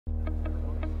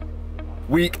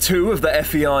Week 2 of the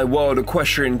FEI World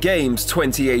Equestrian Games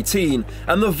 2018,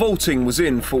 and the vaulting was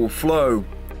in full flow.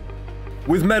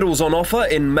 With medals on offer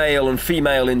in male and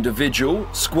female individual,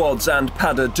 squads and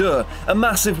pas de deux, a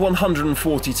massive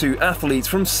 142 athletes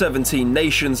from 17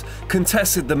 nations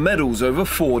contested the medals over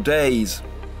 4 days.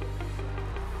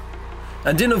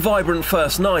 And in a vibrant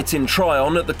first night in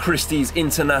Tryon at the Christie's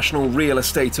International Real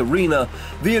Estate Arena,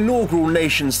 the inaugural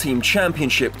Nations Team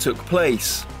Championship took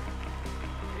place.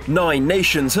 9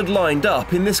 nations had lined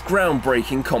up in this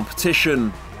groundbreaking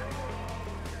competition.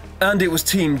 And it was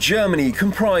Team Germany,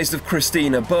 comprised of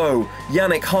Kristina Boe,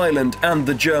 Yannick Hyland and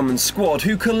the German squad,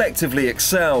 who collectively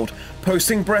excelled,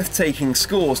 posting breathtaking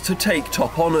scores to take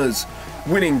top honours,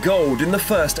 winning gold in the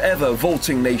first ever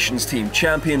Vaulting Nations Team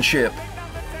Championship.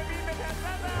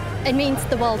 It means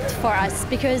the world for us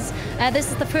because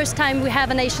this is the first time we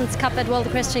have a Nations Cup at World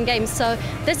Equestrian Games, so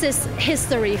this is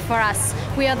history for us.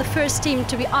 We are the first team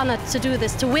to be honored to do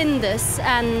this, to win this,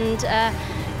 and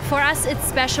for us it's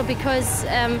special because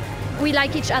we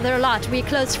like each other a lot, we're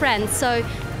close friends, so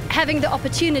having the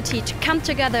opportunity to come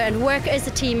together and work as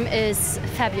a team is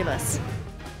fabulous.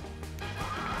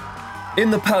 In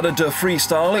the pas de deux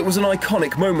freestyle, it was an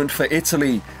iconic moment for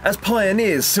Italy, as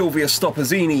pioneers Silvia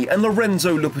Stoppazini and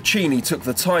Lorenzo Lupacini took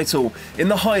the title in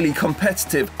the highly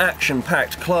competitive,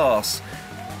 action-packed class.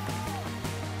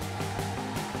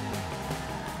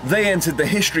 They entered the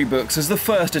history books as the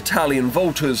first Italian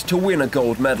vaulters to win a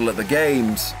gold medal at the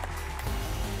Games.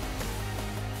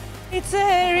 It's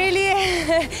really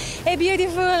a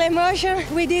beautiful emotion.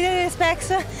 We didn't expect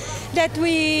that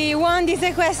we won these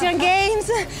equestrian games,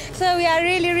 so we are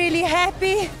really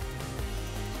happy.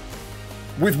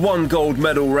 With 1 gold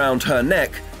medal round her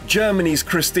neck, Germany's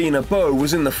Kristina Boe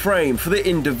was in the frame for the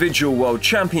individual World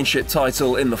Championship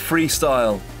title in the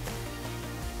freestyle.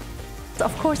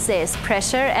 Of course there's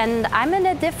pressure, and I'm in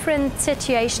a different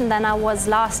situation than I was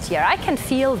last year. I can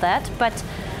feel that, but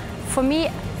for me,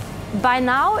 by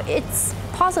now it's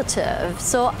positive.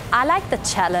 So I like the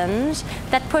challenge,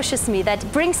 that pushes me, that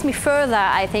brings me further,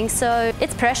 I think. So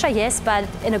it's pressure, yes, but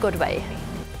in a good way.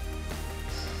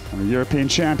 And the European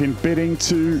champion bidding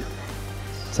to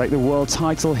take the world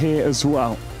title here as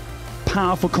well.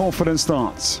 Powerful, confident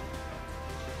starts.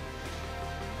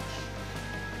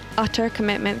 Utter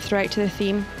commitment throughout to the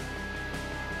theme.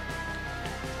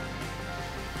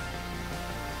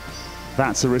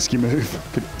 That's a risky move.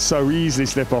 Could so easily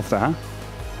slip off there.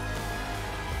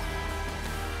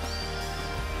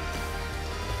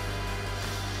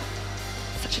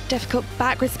 Such a difficult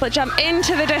backward split jump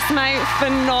into the dismount.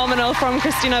 Phenomenal from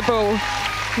Kristina Boe.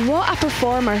 What a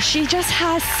performer. She just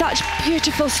has such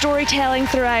beautiful storytelling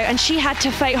throughout, and she had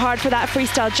to fight hard for that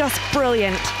freestyle. Just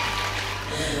brilliant.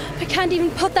 I can't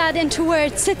even put that into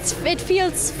words. It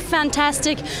feels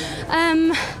fantastic.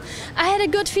 I had a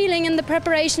good feeling in the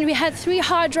preparation. We had 3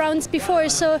 hard rounds before,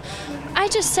 so I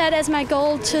just set as my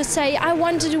goal to say I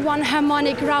want to do one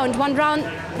harmonic round, one round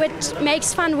which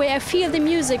makes fun, where I feel the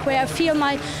music, where I feel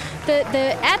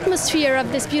the atmosphere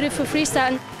of this beautiful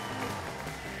freestyle.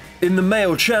 In the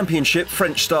male championship,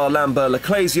 French star Lambert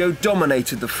Leclezio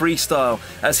dominated the freestyle,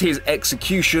 as his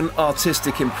execution,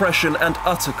 artistic impression and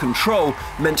utter control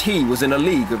meant he was in a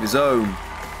league of his own.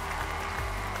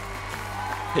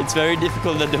 It's very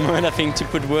difficult at the moment, I think, to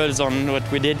put words on what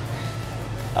we did.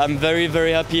 I'm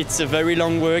very happy. It's a very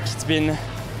long work. It's been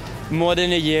more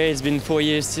than a year. It's been 4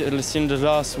 years since the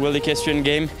last World Equestrian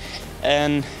Game,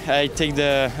 and I take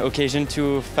the occasion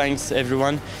to thank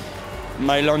everyone.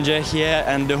 My langer here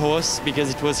and the horse, because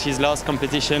it was his last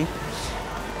competition,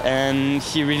 and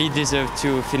he really deserved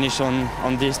to finish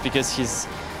on this, because he's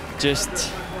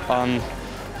just on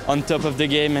top of the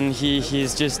game, and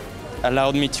he's just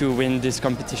allowed me to win this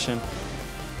competition.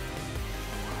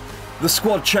 The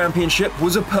squad championship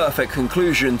was a perfect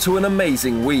conclusion to an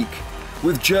amazing week,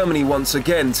 with Germany once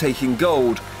again taking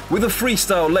gold, with a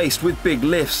freestyle laced with big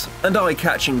lifts and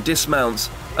eye-catching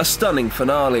dismounts, a stunning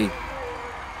finale.